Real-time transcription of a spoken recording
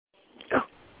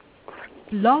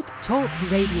Blog Talk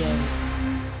Radio.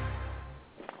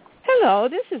 Hello,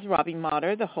 this is Robbie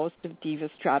Motter, the host of Diva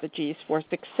Strategies for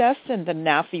Success and the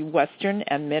NAFI Western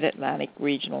and Mid-Atlantic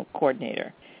Regional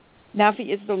Coordinator.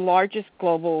 NAFI is the largest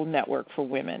global network for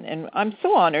women, and I'm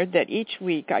so honored that each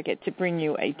week I get to bring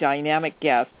you a dynamic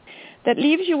guest that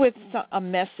leaves you with a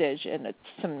message and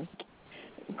some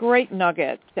great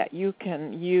nuggets that you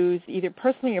can use either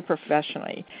personally or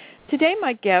professionally. Today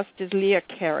my guest is Leah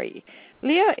Carey.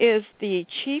 Leah is the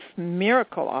Chief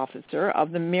Miracle Officer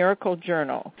of the Miracle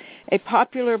Journal, a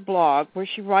popular blog where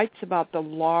she writes about the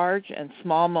large and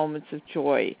small moments of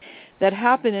joy that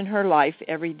happen in her life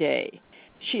every day.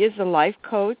 She is a life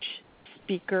coach,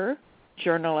 speaker,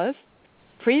 journalist,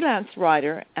 freelance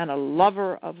writer, and a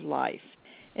lover of life.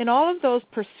 In all of those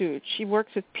pursuits, she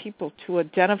works with people to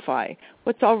identify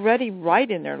what's already right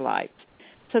in their lives,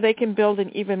 so they can build an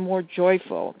even more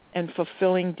joyful and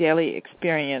fulfilling daily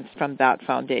experience from that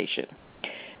foundation.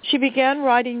 She began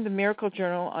writing the Miracle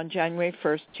Journal on January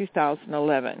 1st,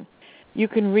 2011. You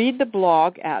can read the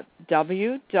blog at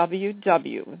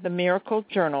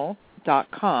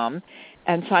www.themiraclejournal.com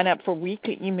and sign up for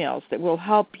weekly emails that will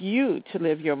help you to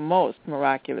live your most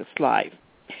miraculous life.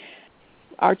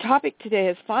 Our topic today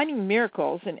is finding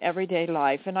miracles in everyday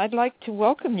life, and I'd like to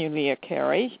welcome you, Leah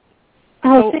Carey.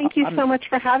 Oh, thank you so much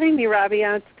for having me, Robbie.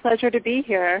 It's a pleasure to be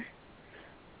here.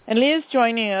 And Leah's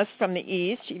joining us from the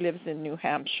East. She lives in New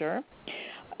Hampshire.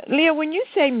 Leah, when you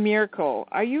say miracle,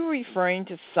 are you referring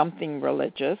to something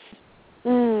religious?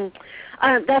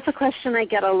 That's a question I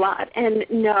get a lot, and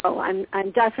no,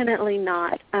 I'm definitely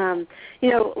not.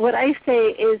 What I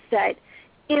say is that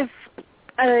if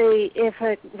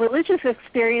a religious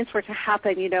experience were to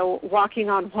happen, walking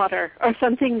on water or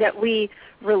something that we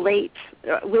relate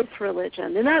with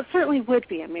religion, then that certainly would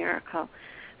be a miracle.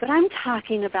 But I'm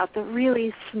talking about the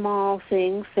really small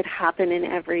things that happen in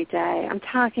every day. I'm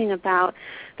talking about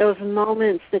those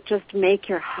moments that just make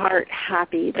your heart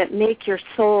happy, that make your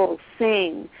soul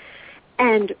sing,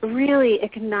 and really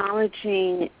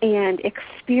acknowledging and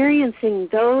experiencing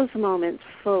those moments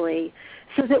fully,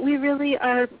 so that we really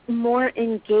are more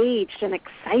engaged and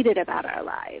excited about our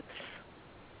lives.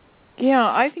 Yeah,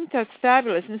 I think that's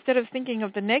fabulous. Instead of thinking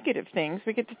of the negative things,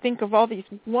 we get to think of all these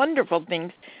wonderful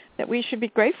things that we should be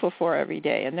grateful for every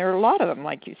day, and there are a lot of them,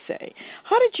 like you say.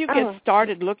 How did you get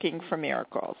started looking for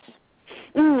miracles?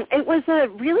 It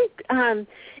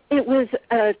was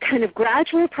a kind of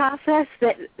gradual process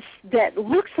that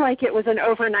looks like it was an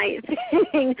overnight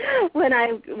thing when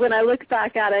I look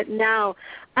back at it now.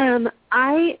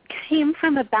 I came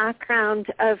from a background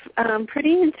of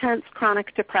pretty intense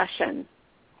chronic depression.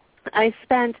 I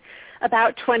spent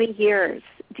about 20 years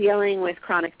dealing with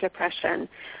chronic depression.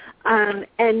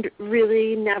 And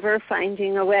really never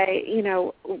finding a way,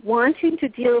 wanting to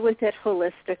deal with it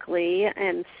holistically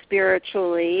and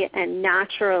spiritually and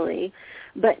naturally,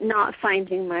 but not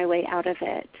finding my way out of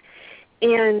it.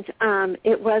 And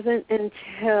it wasn't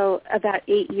until about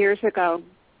 8 years ago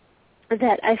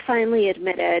that I finally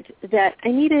admitted that I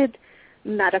needed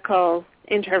medical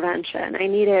intervention. I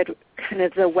needed kind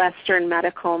of the Western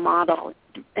medical model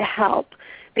help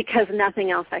because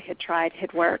nothing else I had tried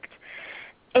had worked.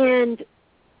 And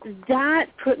that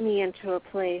put me into a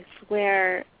place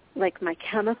where, like, my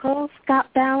chemicals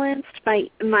got balanced,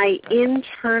 my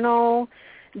internal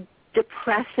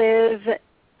depressive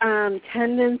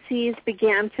tendencies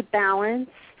began to balance.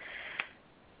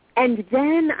 And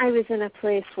then I was in a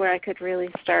place where I could really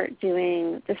start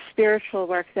doing the spiritual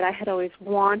work that I had always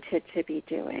wanted to be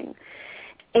doing.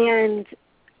 And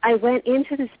I went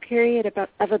into this period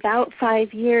of about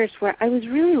 5 years where I was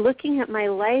really looking at my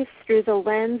life through the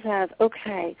lens of,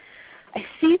 okay, I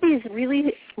see these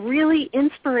really, really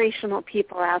inspirational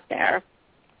people out there.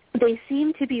 They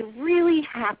seem to be really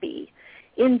happy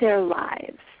in their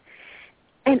lives.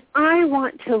 And I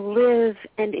want to live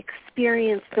and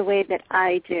experience the way that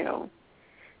I do.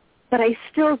 But I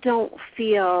still don't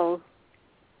feel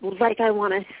like I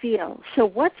want to feel. So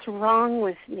what's wrong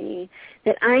with me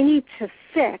that I need to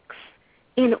fix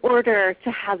in order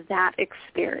to have that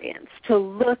experience, to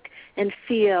look and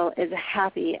feel as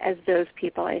happy as those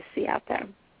people I see out there?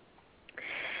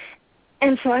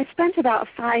 And so I spent about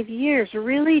 5 years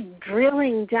really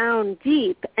drilling down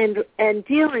deep and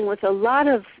dealing with a lot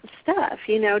of stuff,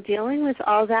 dealing with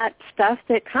all that stuff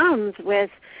that comes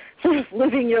with sort of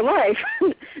living your life.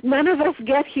 None of us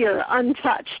get here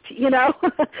untouched,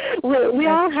 we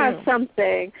all have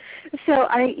something. So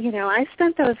I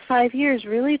spent those 5 years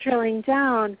really drilling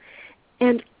down,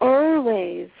 and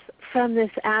always from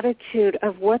this attitude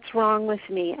of what's wrong with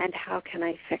me and how can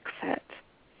I fix it.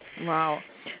 Wow.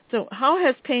 So how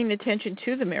has paying attention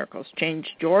to the miracles changed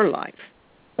your life?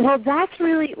 Well, that's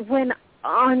really when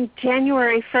on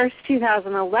January 1st,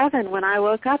 2011, when I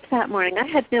woke up that morning, I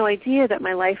had no idea that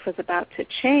my life was about to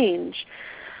change.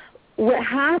 What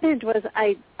happened was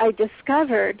I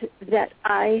discovered that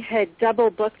I had double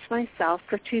booked myself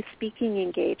for 2 speaking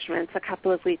engagements a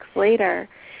couple of weeks later,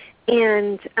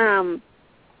 and I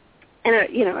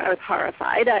was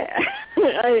horrified.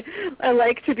 I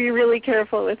like to be really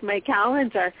careful with my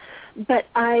calendar, but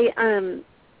I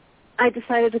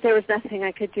decided that there was nothing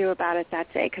I could do about it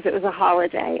that day because it was a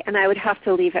holiday, and I would have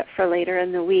to leave it for later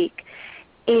in the week.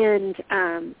 And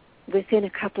within a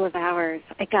couple of hours,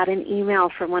 I got an email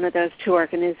from one of those 2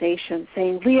 organizations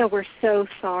saying, Leah, we're so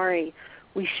sorry.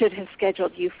 We should have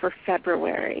scheduled you for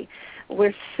February.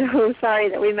 We're so sorry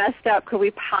that we messed up. Could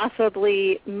we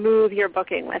possibly move your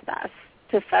booking with us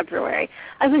to February?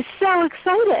 I was so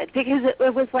excited because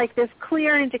it was like this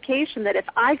clear indication that if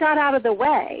I got out of the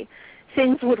way,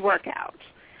 things would work out.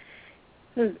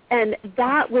 And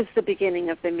that was the beginning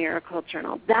of the Miracle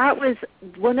Journal. That was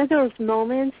one of those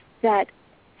moments that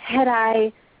had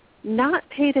I not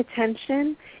paid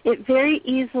attention, it very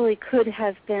easily could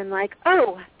have been like,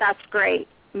 oh, that's great,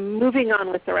 moving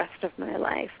on with the rest of my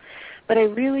life. But I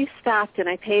really stopped and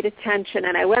I paid attention,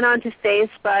 and I went on to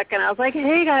Facebook and I was like,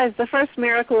 hey guys, the first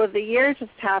miracle of the year just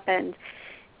happened.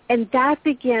 And that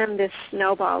began this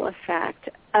snowball effect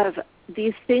of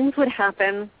these things would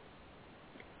happen.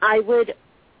 I would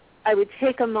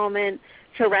take a moment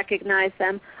to recognize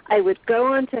them. I would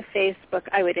go onto Facebook.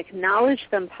 I would acknowledge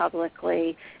them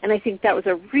publicly. And I think that was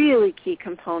a really key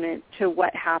component to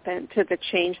what happened, to the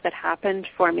change that happened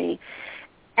for me.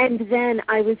 And then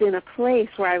I was in a place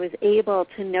where I was able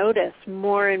to notice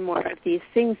more and more of these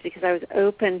things because I was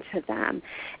open to them.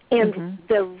 And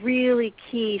the really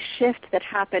key shift that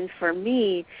happened for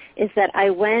me is that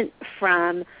I went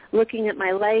from looking at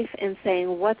my life and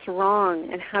saying, what's wrong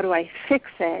and how do I fix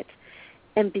it,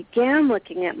 and began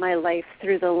looking at my life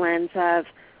through the lens of,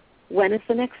 when is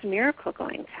the next miracle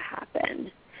going to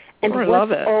happen? And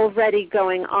what's already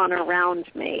going on around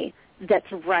me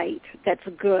that's right, that's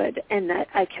good, and that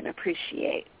I can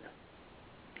appreciate.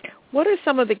 What are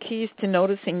some of the keys to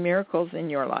noticing miracles in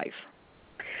your life?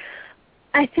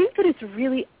 I think that it's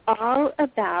really all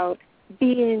about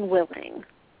being willing.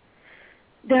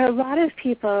 There are a lot of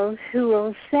people who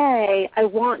will say, I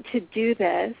want to do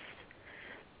this,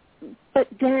 but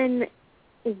then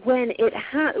when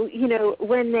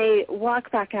when they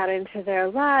walk back out into their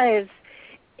lives,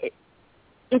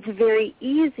 it's very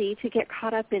easy to get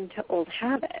caught up into old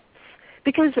habits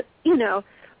because,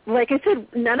 like I said,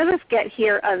 none of us get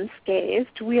here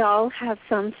unscathed. We all have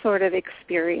some sort of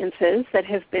experiences that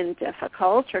have been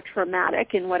difficult or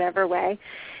traumatic in whatever way.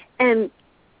 And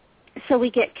so we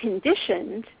get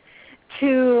conditioned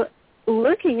to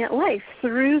looking at life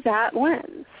through that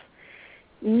lens.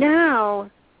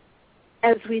 Now,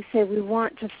 as we say, we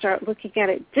want to start looking at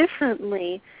it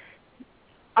differently.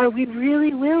 Are we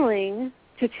really willing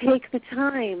to take the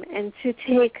time and to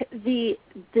take the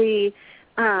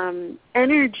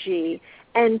energy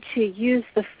and to use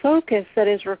the focus that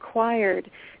is required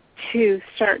to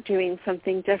start doing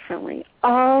something differently?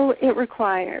 All it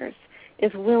requires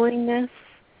is willingness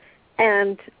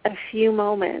and a few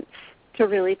moments to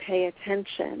really pay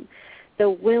attention.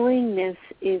 The willingness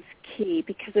is key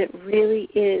because it really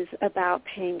is about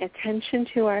paying attention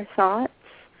to our thoughts.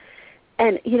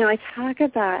 And, I talk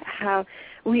about how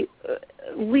we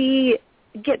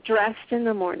get dressed in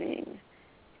the morning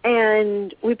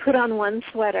and we put on one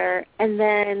sweater and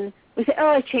then we say, oh,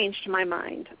 I changed my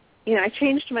mind. I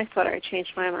changed my sweater, I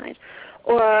changed my mind.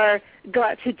 Or go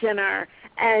out to dinner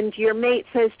and your mate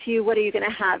says to you, what are you going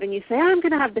to have? And you say, I'm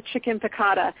going to have the chicken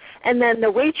piccata. And then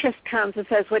the waitress comes and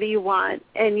says, what do you want?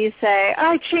 And you say,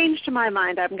 I changed my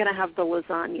mind, I'm going to have the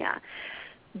lasagna.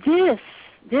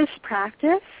 This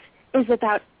practice is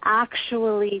about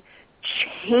actually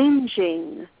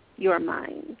changing your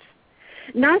mind.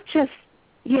 Not just,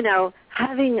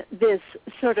 having this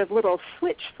sort of little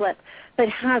switch flip, but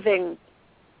having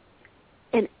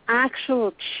an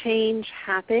actual change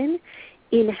happen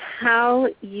in how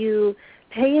you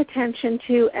pay attention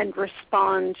to and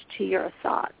respond to your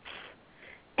thoughts.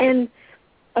 And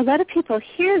a lot of people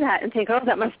hear that and think, oh,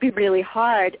 that must be really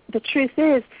hard. The truth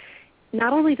is,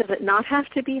 not only does it not have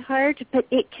to be hard, but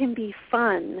it can be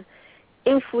fun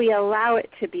if we allow it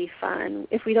to be fun,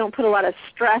 if we don't put a lot of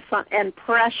stress on and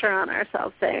pressure on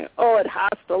ourselves saying, oh, it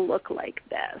has to look like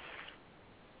this.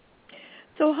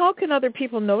 So how can other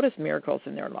people notice miracles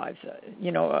in their lives?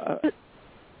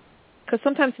 Because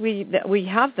sometimes we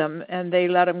have them and they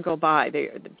let them go by.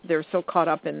 They're so caught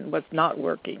up in what's not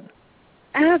working.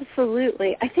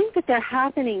 Absolutely. I think that they're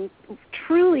happening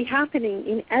truly happening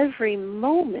in every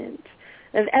moment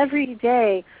of every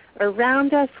day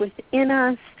around us, within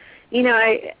us. You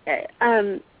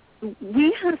know,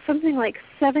 we have something like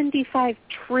 75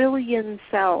 trillion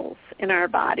cells in our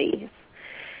bodies.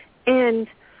 And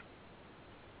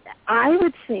I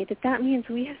would say that means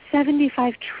we have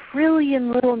 75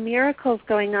 trillion little miracles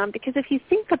going on, because if you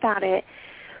think about it,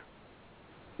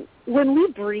 when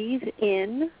we breathe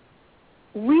in,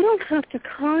 we don't have to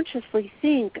consciously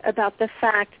think about the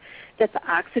fact that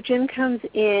the oxygen comes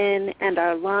in and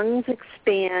our lungs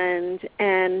expand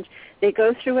and they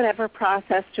go through whatever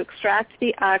process to extract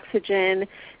the oxygen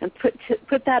and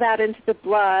put that out into the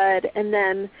blood, and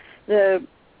then the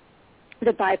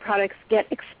byproducts get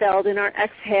expelled in our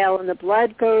exhale, and the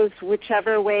blood goes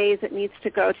whichever ways it needs to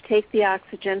go to take the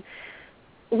oxygen.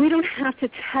 We don't have to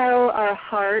tell our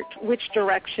heart which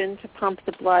direction to pump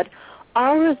the blood.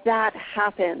 All of that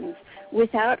happens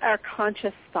without our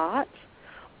conscious thought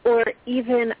or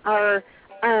even our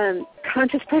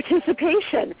conscious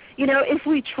participation. You know, if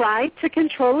we tried to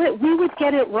control it, we would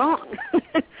get it wrong.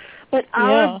 But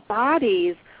our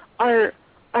bodies are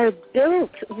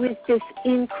built with this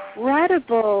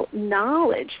incredible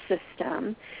knowledge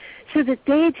system so that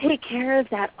they take care of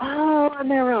that all on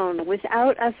their own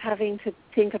without us having to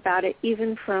think about it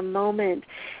even for a moment.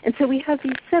 And so we have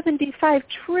these 75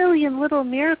 trillion little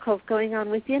miracles going on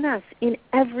within us in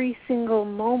every single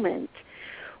moment.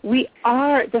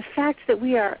 The fact that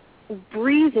we are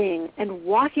breathing and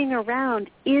walking around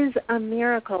is a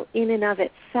miracle in and of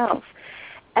itself.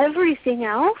 Everything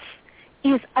else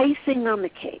is icing on the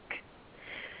cake.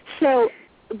 So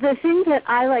the thing that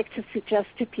I like to suggest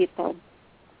to people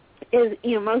is,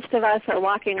 you know, most of us are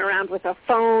walking around with a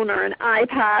phone or an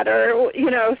iPad or,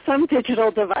 you know, some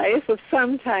digital device of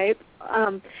some type.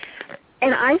 And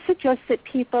I suggest that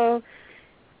people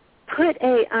put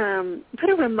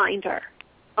a reminder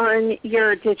on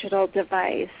your digital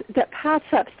device that pops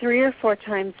up 3 or 4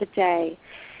 times a day.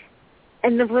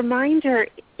 And the reminder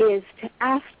is to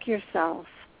ask yourself,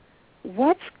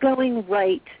 what's going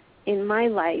right in my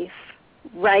life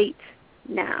right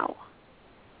now?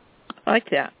 I like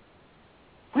that.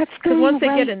 What's going once they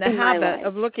right get in the in habit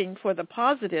of looking for the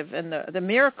positive and the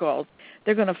miracles,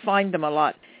 they're going to find them a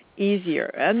lot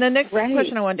easier. And the next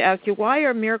question I wanted to ask you, why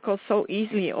are miracles so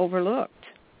easily overlooked?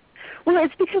 Well,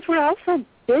 it's because we're all so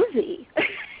busy.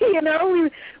 You know,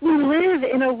 we live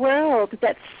in a world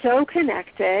that's so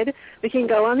connected. We can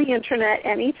go on the internet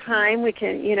anytime. We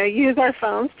can, you know, use our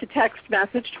phones to text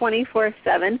message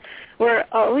 24/7. We're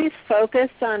always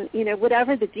focused on, you know,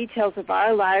 whatever the details of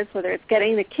our lives, whether it's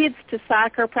getting the kids to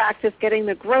soccer practice, getting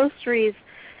the groceries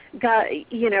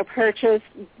purchased,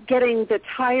 getting the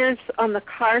tires on the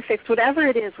car fixed, whatever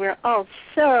it is, we're all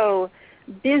so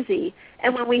busy.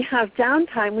 And when we have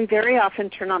downtime, we very often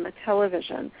turn on the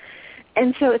television.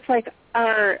 And so it's like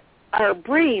our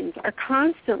brains are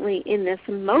constantly in this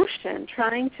motion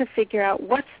trying to figure out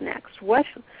what's next. What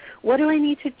do I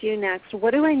need to do next?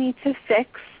 What do I need to fix?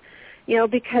 You know,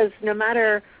 because no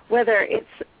matter whether it's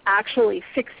actually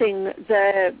fixing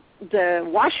the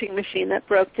washing machine that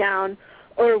broke down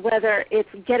or whether it's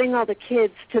getting all the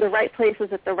kids to the right places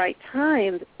at the right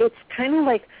time, it's kind of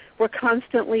like we're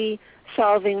constantly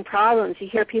solving problems. You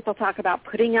hear people talk about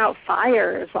putting out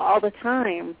fires all the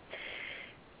time.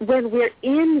 When we're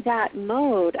in that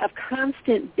mode of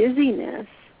constant busyness,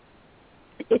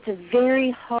 it's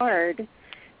very hard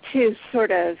to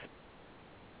sort of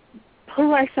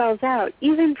pull ourselves out,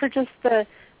 even for just the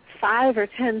 5 or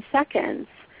 10 seconds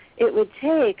it would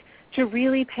take to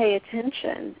really pay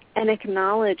attention and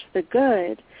acknowledge the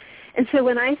good. And so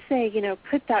when I say, you know,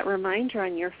 put that reminder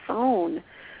on your phone,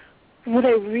 what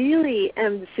I really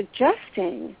am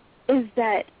suggesting is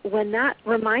that when that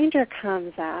reminder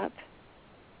comes up,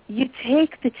 you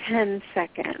take the 10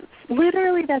 seconds.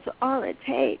 Literally, that's all it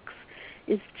takes,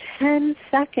 is 10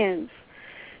 seconds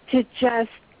to just,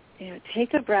 you know,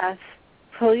 take a breath,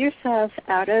 pull yourself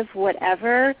out of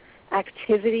whatever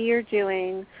activity you're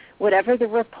doing, whatever the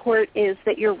report is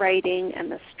that you're writing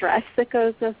and the stress that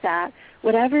goes with that,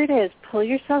 whatever it is, pull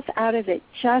yourself out of it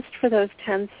just for those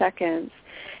 10 seconds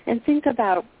and think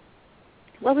about,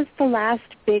 what was the last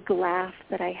big laugh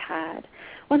that I had?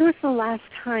 When was the last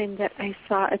time that I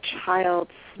saw a child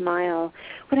smile?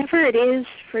 Whatever it is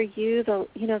for you, the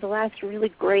last really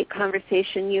great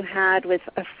conversation you had with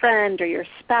a friend or your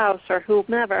spouse or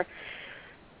whomever,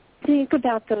 think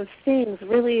about those things.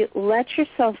 Really let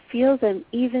yourself feel them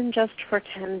even just for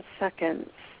 10 seconds,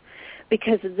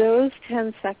 because those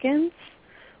 10 seconds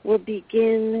will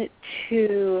begin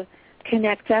to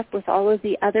connect up with all of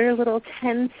the other little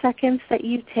 10 seconds that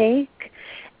you take,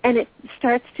 and it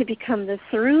starts to become the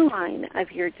through line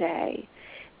of your day.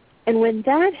 And when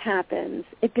that happens,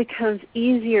 it becomes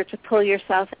easier to pull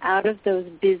yourself out of those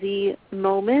busy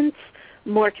moments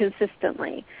more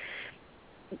consistently.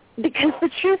 Because the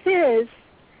truth is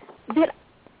that,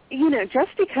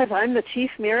 just because I'm the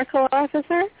chief miracle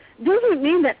officer doesn't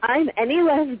mean that I'm any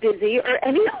less busy or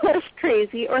any less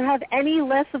crazy or have any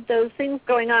less of those things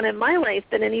going on in my life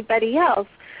than anybody else.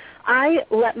 I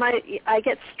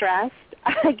get stressed.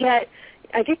 I get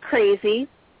crazy.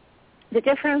 The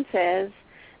difference is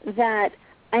that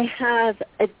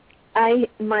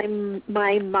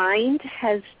my mind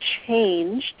has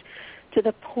changed to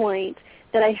the point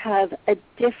that I have a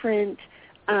different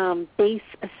base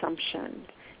assumption.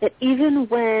 That even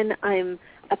when I'm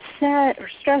upset or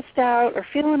stressed out or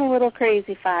feeling a little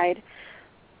crazy-fied,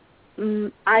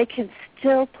 I can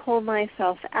still pull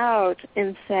myself out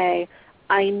and say,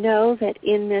 I know that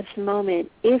in this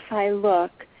moment, if I look,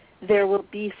 there will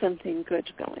be something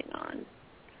good going on.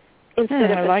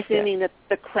 Instead of assuming that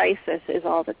the crisis is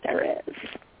all that there is.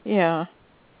 Yeah.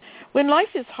 When life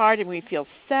is hard and we feel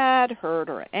sad, hurt,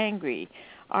 or angry,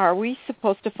 are we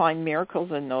supposed to find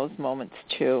miracles in those moments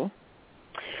too?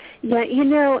 Yeah,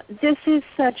 this is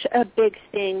such a big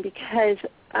thing because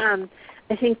I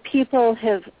think people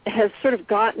have sort of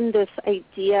gotten this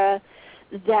idea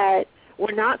that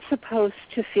we're not supposed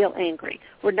to feel angry.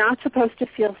 We're not supposed to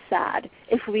feel sad.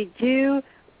 If we do,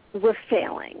 we're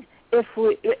failing. And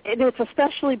it's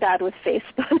especially bad with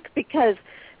Facebook because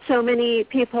so many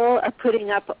people are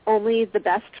putting up only the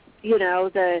best,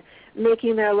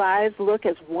 making their lives look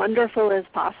as wonderful as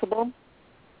possible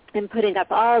and putting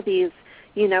up all these,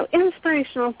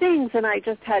 inspirational things. And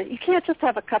you can't just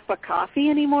have a cup of coffee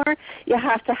anymore. You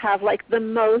have to have like the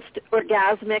most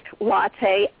orgasmic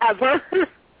latte ever.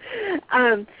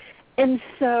 And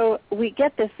so we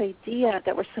get this idea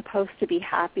that we're supposed to be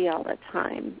happy all the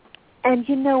time. And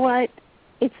you know what?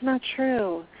 It's not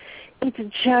true. It's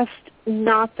just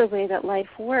not the way that life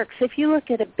works. If you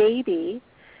look at a baby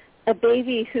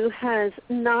who has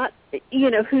not,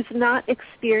 who's not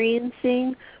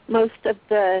experiencing most of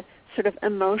the sort of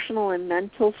emotional and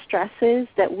mental stresses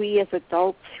that we as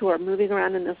adults who are moving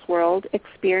around in this world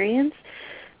experience,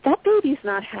 that baby's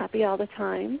not happy all the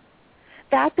time.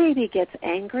 That baby gets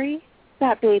angry.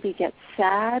 That baby gets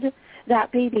sad.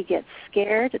 That baby gets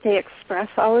scared. They express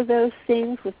all of those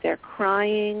things with their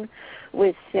crying,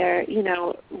 with their,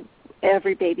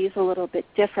 every baby's a little bit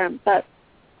different. But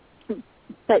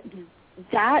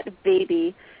that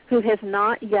baby who has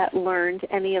not yet learned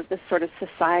any of the sort of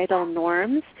societal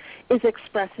norms is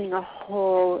expressing a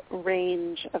whole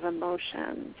range of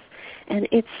emotions. And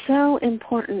it's so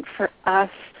important for us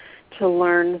to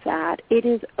learn that. It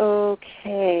is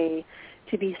okay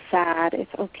to be sad.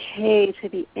 It's okay to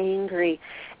be angry.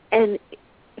 And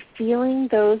feeling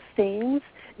those things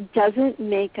doesn't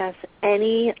make us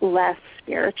any less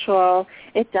spiritual.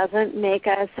 It doesn't make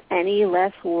us any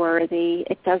less worthy.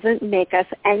 It doesn't make us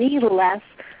any less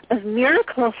of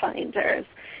miracle finders.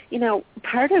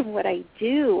 Part of what I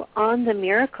do on the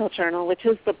Miracle Journal, which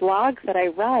is the blog that I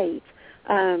write,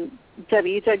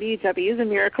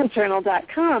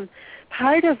 www.themiraclejournal.com,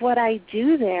 part of what I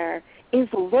do there is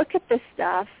look at the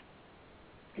stuff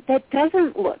that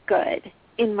doesn't look good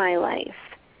in my life.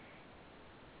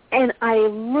 And I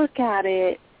look at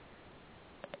it,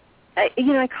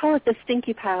 I call it the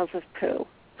stinky piles of poo.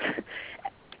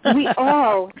 We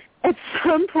all, at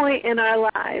some point in our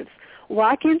lives,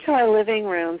 walk into our living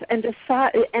rooms and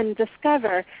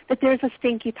discover that there's a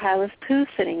stinky pile of poo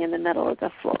sitting in the middle of the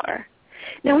floor.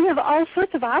 Now, we have all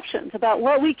sorts of options about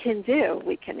what we can do.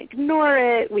 We can ignore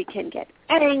it. We can get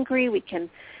angry. We can,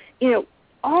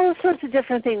 all sorts of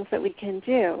different things that we can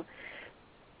do.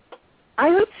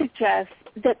 I would suggest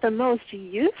that the most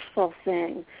useful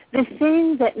thing, the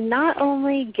thing that not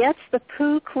only gets the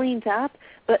poo cleaned up,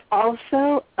 but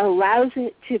also allows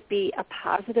it to be a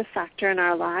positive factor in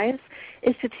our lives,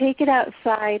 is to take it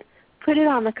outside, put it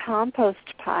on the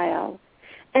compost pile,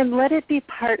 and let it be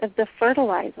part of the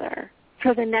fertilizer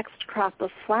for the next crop of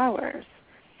flowers.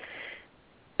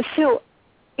 So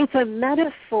it's a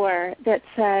metaphor that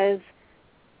says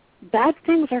bad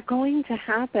things are going to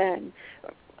happen.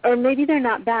 Or maybe they're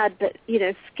not bad, but,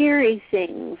 scary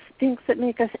things, things that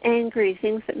make us angry,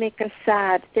 things that make us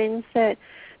sad, things that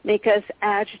make us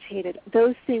agitated.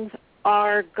 Those things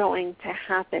are going to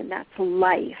happen. That's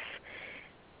life.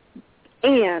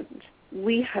 And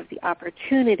we have the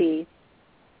opportunity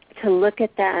to look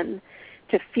at them,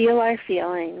 to feel our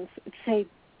feelings, and say,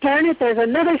 darn it, there's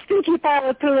another stinky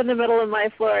pile of poo in the middle of my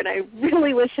floor, and I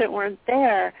really wish it weren't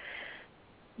there.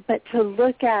 But to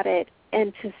look at it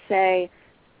and to say,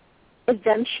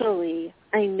 eventually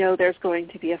I know there's going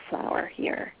to be a flower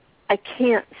here. I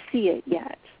can't see it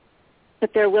yet,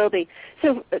 but there will be.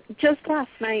 So just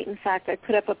last night, in fact, I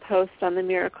put up a post on the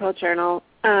Miracle Journal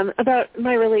about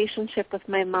my relationship with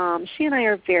my mom. She and I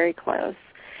are very close.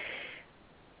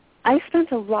 I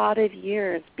spent a lot of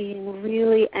years being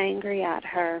really angry at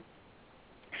her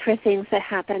for things that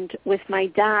happened with my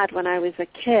dad when I was a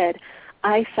kid.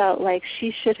 I felt like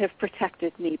she should have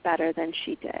protected me better than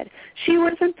she did. She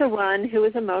wasn't the one who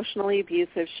was emotionally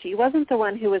abusive. She wasn't the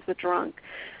one who was the drunk.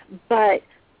 But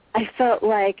I felt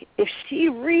like if she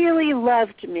really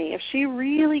loved me, if she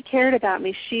really cared about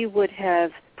me, she would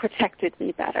have protected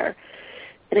me better.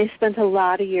 And I spent a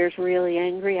lot of years really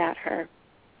angry at her.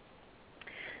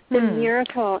 The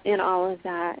miracle in all of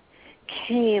that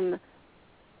came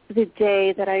the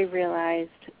day that I realized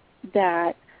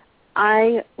that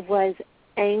I was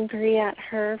angry at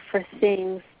her for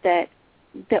things that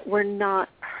were not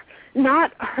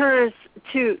hers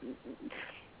to.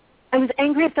 I was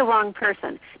angry at the wrong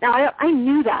person. Now, I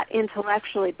knew that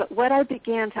intellectually, but what I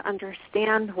began to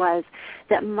understand was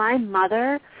that my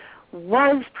mother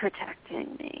was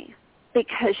protecting me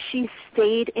because she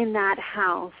stayed in that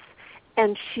house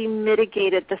and she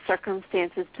mitigated the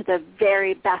circumstances to the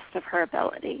very best of her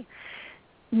ability.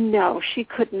 No, she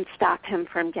couldn't stop him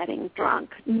from getting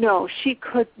drunk. No, she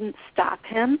couldn't stop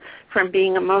him from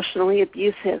being emotionally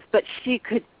abusive, but she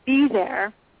could be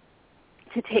there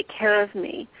to take care of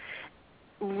me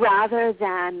rather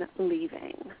than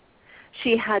leaving.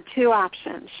 She had two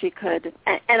options. She could,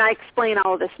 and I explain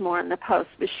all of this more in the post,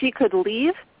 but she could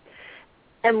leave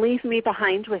and leave me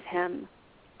behind with him,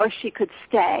 or she could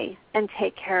stay and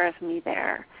take care of me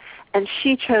there. And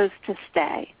she chose to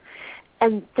stay.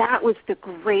 And that was the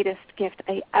greatest gift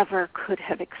I ever could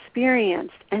have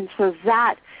experienced. And so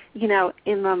that,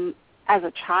 as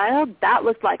a child, that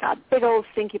looked like a big old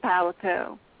stinky pile of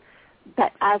poo.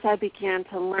 But as I began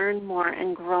to learn more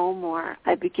and grow more,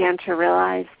 I began to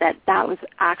realize that was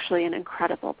actually an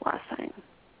incredible blessing.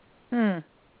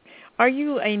 Are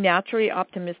you a naturally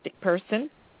optimistic person?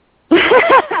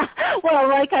 Well,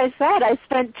 like I said, I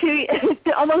spent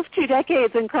almost 2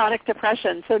 decades in chronic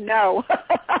depression, so no.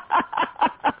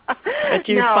 But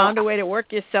you found a way to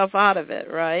work yourself out of it,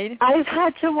 right? I've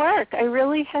had to work. I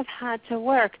really have had to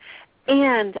work.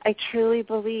 And I truly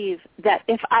believe that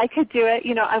if I could do it,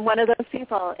 I'm one of those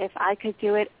people, if I could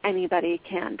do it, anybody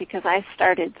can, because I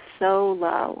started so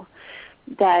low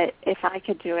that if I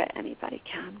could do it, anybody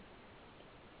can.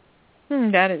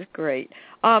 That is great.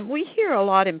 We hear a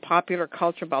lot in popular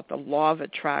culture about the law of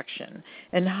attraction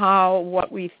and how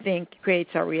what we think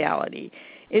creates our reality.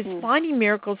 Is finding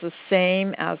miracles the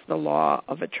same as the law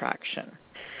of attraction?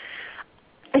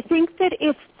 I think that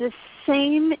it's the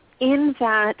same in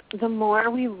that the more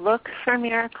we look for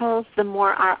miracles, the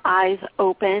more our eyes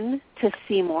open to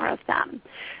see more of them.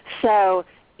 So,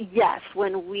 yes,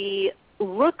 when we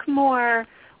look more,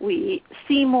 we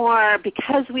see more.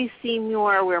 Because we see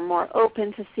more, we're more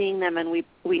open to seeing them, and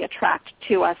we attract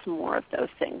to us more of those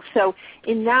things. So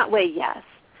in that way, yes.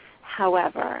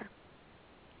 However,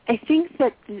 I think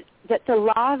that the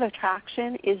law of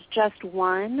attraction is just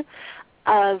one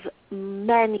of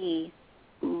many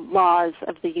laws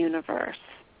of the universe,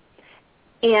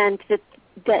 and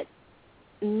that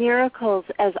miracles,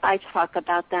 as I talk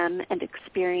about them and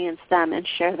experience them and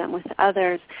share them with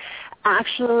others,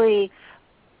 actually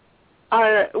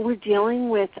we're dealing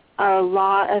with a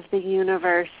law of the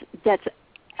universe that's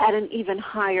at an even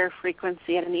higher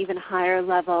frequency, at an even higher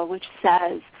level, which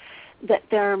says that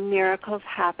there are miracles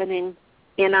happening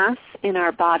in us, in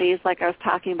our bodies, like I was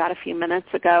talking about a few minutes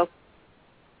ago,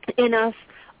 in us,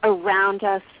 around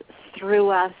us, through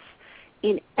us,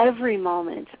 in every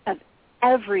moment of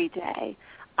every day.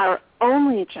 Our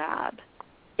only job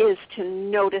is to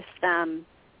notice them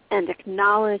and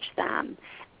acknowledge them.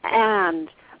 And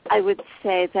I would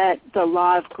say that the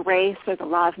law of grace, or the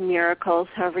law of miracles,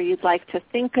 however you'd like to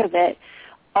think of it,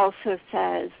 also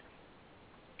says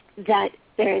that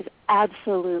there is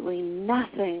absolutely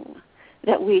nothing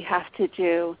that we have to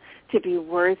do to be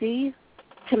worthy,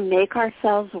 to make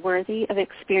ourselves worthy of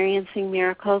experiencing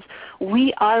miracles.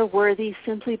 We are worthy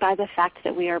simply by the fact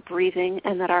that we are breathing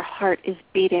and that our heart is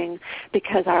beating,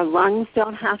 because our lungs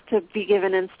don't have to be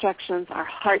given instructions. Our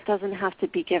heart doesn't have to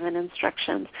be given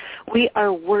instructions. We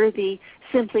are worthy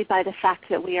simply by the fact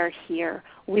that we are here.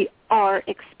 We are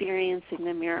experiencing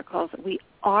the miracles. We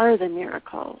are the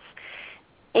miracles.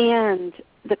 And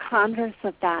the converse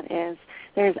of that is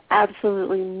there's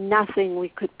absolutely nothing we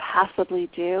could possibly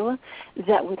do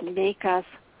that would make us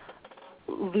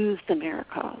lose the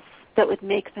miracles, that would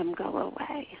make them go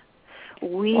away.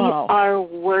 We are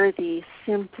worthy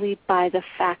simply by the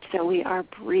fact that we are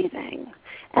breathing.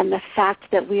 And the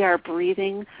fact that we are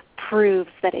breathing proves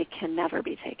that it can never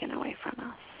be taken away from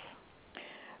us.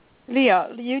 Leah,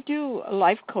 you do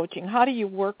life coaching. How do you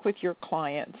work with your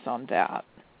clients on that?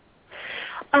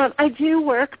 I do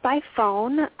work by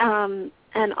phone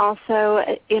and also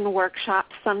in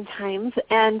workshops sometimes.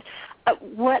 And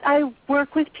what I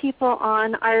work with people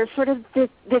on are sort of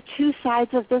the two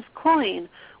sides of this coin.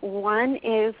 One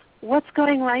is what's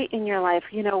going right in your life.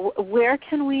 You know, where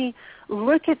can we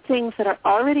look at things that are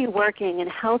already working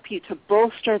and help you to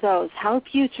bolster those,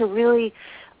 help you to really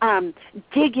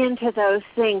dig into those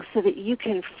things so that you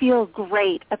can feel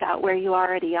great about where you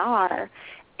already are.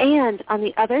 And on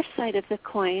the other side of the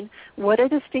coin, what are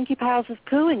the stinky piles of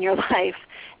poo in your life?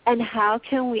 And how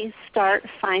can we start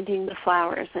finding the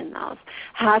flowers in those?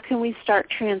 How can we start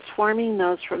transforming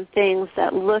those from things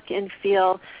that look and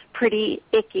feel pretty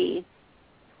icky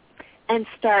and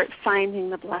start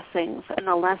finding the blessings and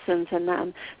the lessons in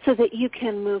them so that you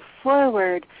can move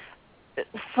forward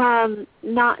from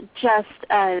not just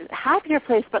a happier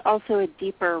place but also a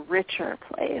deeper, richer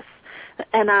place.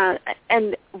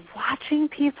 And watching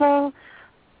people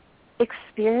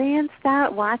experience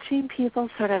that, watching people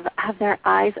sort of have their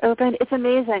eyes open, it's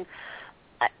amazing.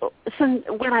 So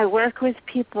when I work with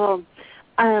people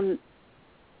and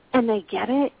they get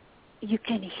it, you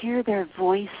can hear their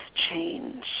voice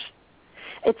change.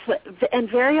 And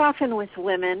very often with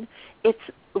women, it's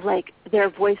like their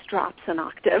voice drops an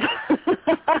octave.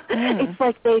 It's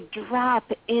like they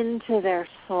drop into their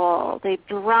soul. They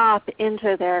drop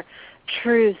into their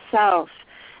true self.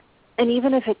 And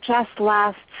even if it just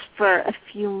lasts for a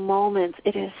few moments,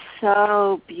 it is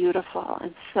so beautiful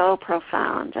and so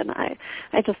profound. And I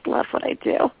just love what I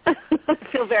do. I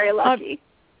feel very lucky.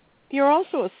 You're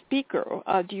also a speaker.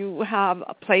 Do you have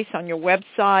a place on your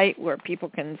website where people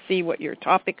can see what your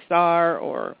topics are,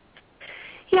 or?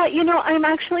 Yeah, you know, I'm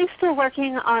actually still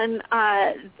working on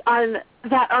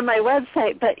that on my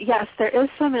website, but yes, there is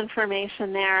some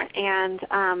information there, and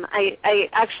I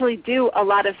actually do a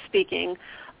lot of speaking,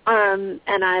 and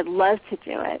I love to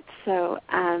do it. So,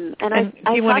 and I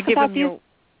you want talk to give about them these. your,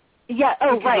 Yeah.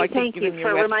 Oh, right. like Thank you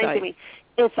for reminding me.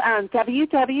 It's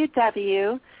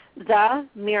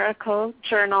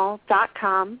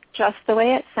www.themiraclejournal.com, just the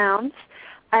way it sounds.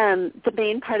 The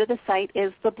main part of the site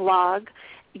is the blog.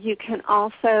 You can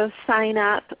also sign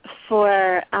up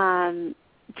for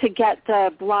to get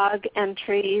the blog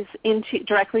entries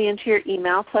directly into your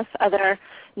email, plus other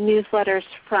newsletters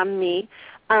from me.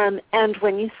 And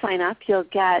when you sign up, you'll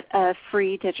get a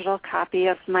free digital copy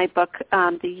of my book,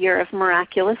 The Year of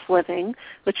Miraculous Living,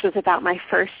 which was about my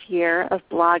first year of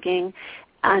blogging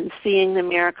and seeing the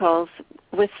miracles,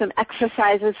 with some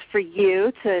exercises for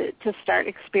you to start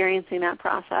experiencing that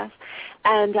process.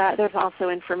 And there's also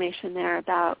information there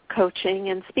about coaching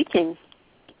and speaking.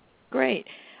 Great.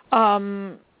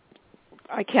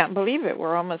 I can't believe it.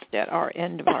 We're almost at our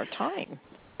end of our time.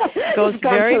 It goes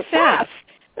very fast.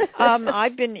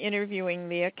 I've been interviewing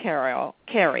Leah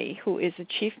Carey, who is the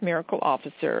Chief Miracle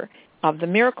Officer of the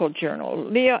Miracle Journal.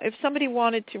 Leah, if somebody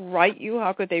wanted to write you,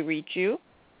 how could they reach you?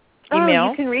 Email?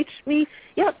 You can reach me.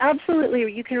 Yeah, absolutely.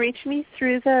 You can reach me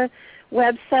through the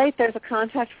website. There's a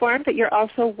contact form, but you're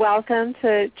also welcome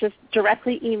to just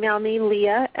directly email me,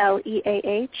 Leah,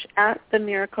 Leah,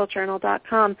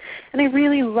 @themiraclejournal.com. And I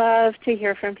really love to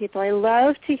hear from people. I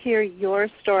love to hear your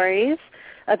stories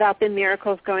about the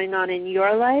miracles going on in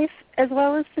your life, as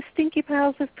well as the stinky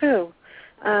piles of poo.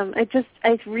 I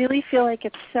really feel like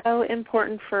it's so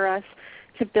important for us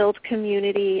to build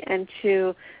community and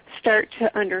to start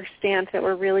to understand that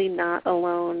we're really not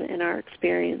alone in our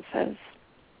experiences.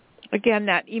 Again,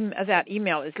 that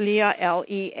email is Leah,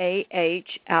 Leah,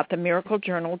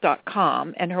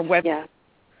 @themiraclejournal.com, and her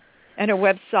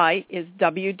website is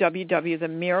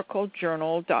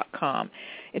www.themiraclejournal.com.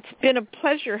 It's been a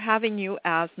pleasure having you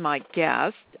as my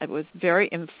guest. It was very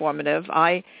informative.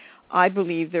 I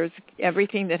believe there's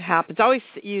everything that happens. I always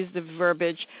use the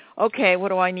verbiage, okay, what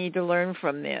do I need to learn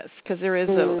from this? Because there is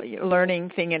a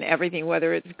learning thing in everything,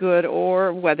 whether it's good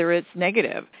or whether it's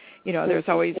negative. You know, there's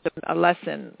always a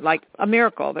lesson, like a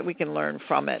miracle, that we can learn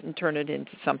from it and turn it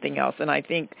into something else. And I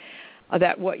think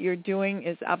that what you're doing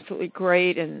is absolutely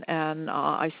great, and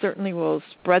I certainly will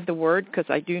spread the word, because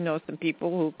I do know some people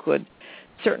who could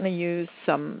certainly use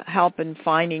some help in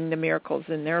finding the miracles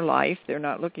in their life. They're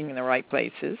not looking in the right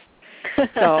places.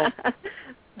 So,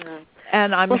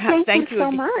 and thank you so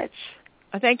much.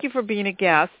 Thank you for being a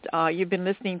guest. You've been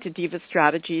listening to Diva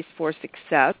Strategies for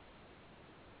Success.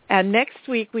 And next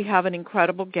week we have an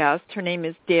incredible guest. Her name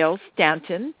is Dale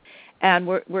Stanton, and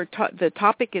the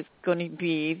topic is going to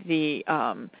be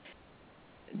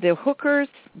the hooker's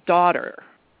daughter.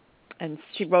 And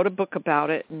she wrote a book about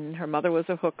it, and her mother was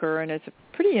a hooker, and it's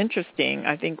pretty interesting.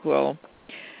 I think we'll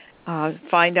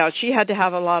find out. She had to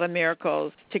have a lot of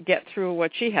miracles to get through what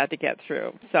she had to get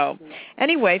through. So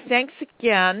anyway, thanks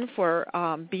again for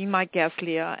being my guest,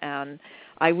 Leah, and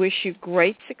I wish you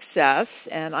great success,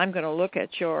 and I'm going to look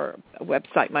at your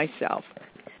website myself.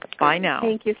 Bye now.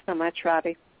 Thank you so much,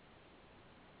 Robbie.